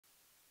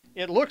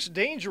It looks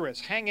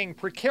dangerous, hanging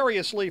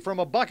precariously from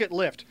a bucket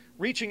lift,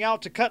 reaching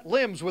out to cut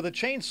limbs with a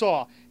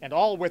chainsaw, and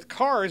all with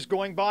cars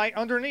going by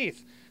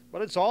underneath.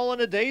 But it's all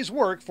in a day's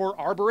work for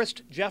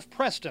arborist Jeff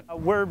Preston.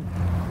 We're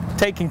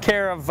taking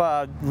care of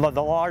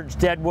the large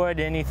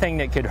deadwood, anything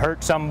that could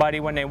hurt somebody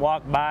when they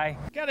walk by.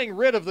 Getting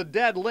rid of the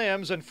dead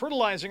limbs and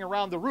fertilizing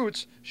around the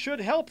roots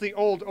should help the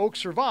old oak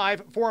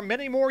survive for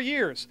many more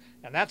years.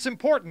 And that's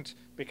important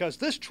because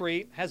this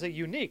tree has a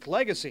unique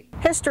legacy.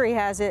 History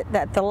has it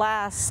that the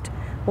last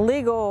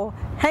legal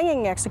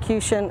hanging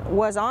execution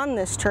was on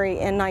this tree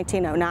in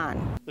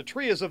 1909. The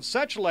tree is of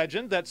such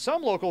legend that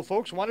some local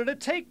folks wanted to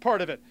take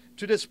part of it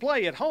to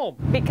display at home.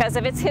 Because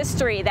of its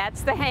history,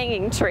 that's the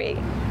hanging tree.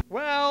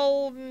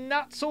 Well,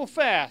 not so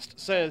fast,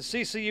 says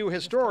CCU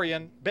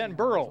historian Ben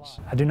Burrows.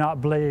 I do not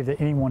believe that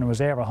anyone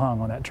was ever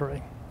hung on that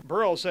tree.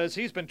 Burrows says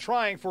he's been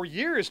trying for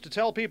years to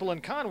tell people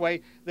in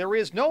Conway there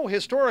is no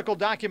historical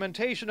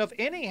documentation of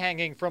any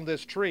hanging from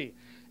this tree.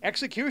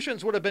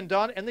 Executions would have been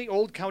done in the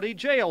old county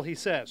jail, he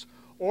says,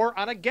 or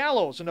on a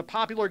gallows in a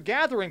popular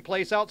gathering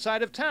place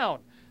outside of town,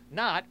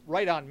 not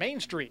right on Main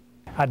Street.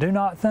 I do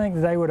not think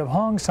that they would have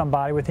hung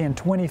somebody within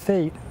 20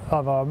 feet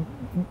of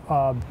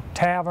a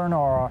tavern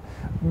or a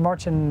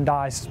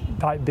merchandise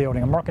type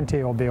building, a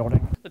mercantile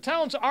building. The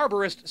town's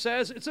arborist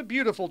says it's a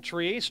beautiful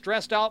tree,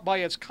 stressed out by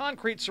its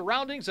concrete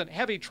surroundings and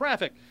heavy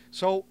traffic.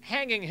 So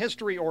hanging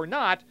history or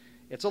not,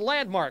 it's a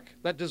landmark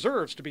that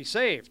deserves to be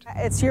saved.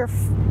 It's your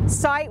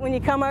sight when you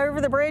come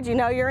over the bridge, you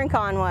know you're in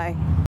Conway.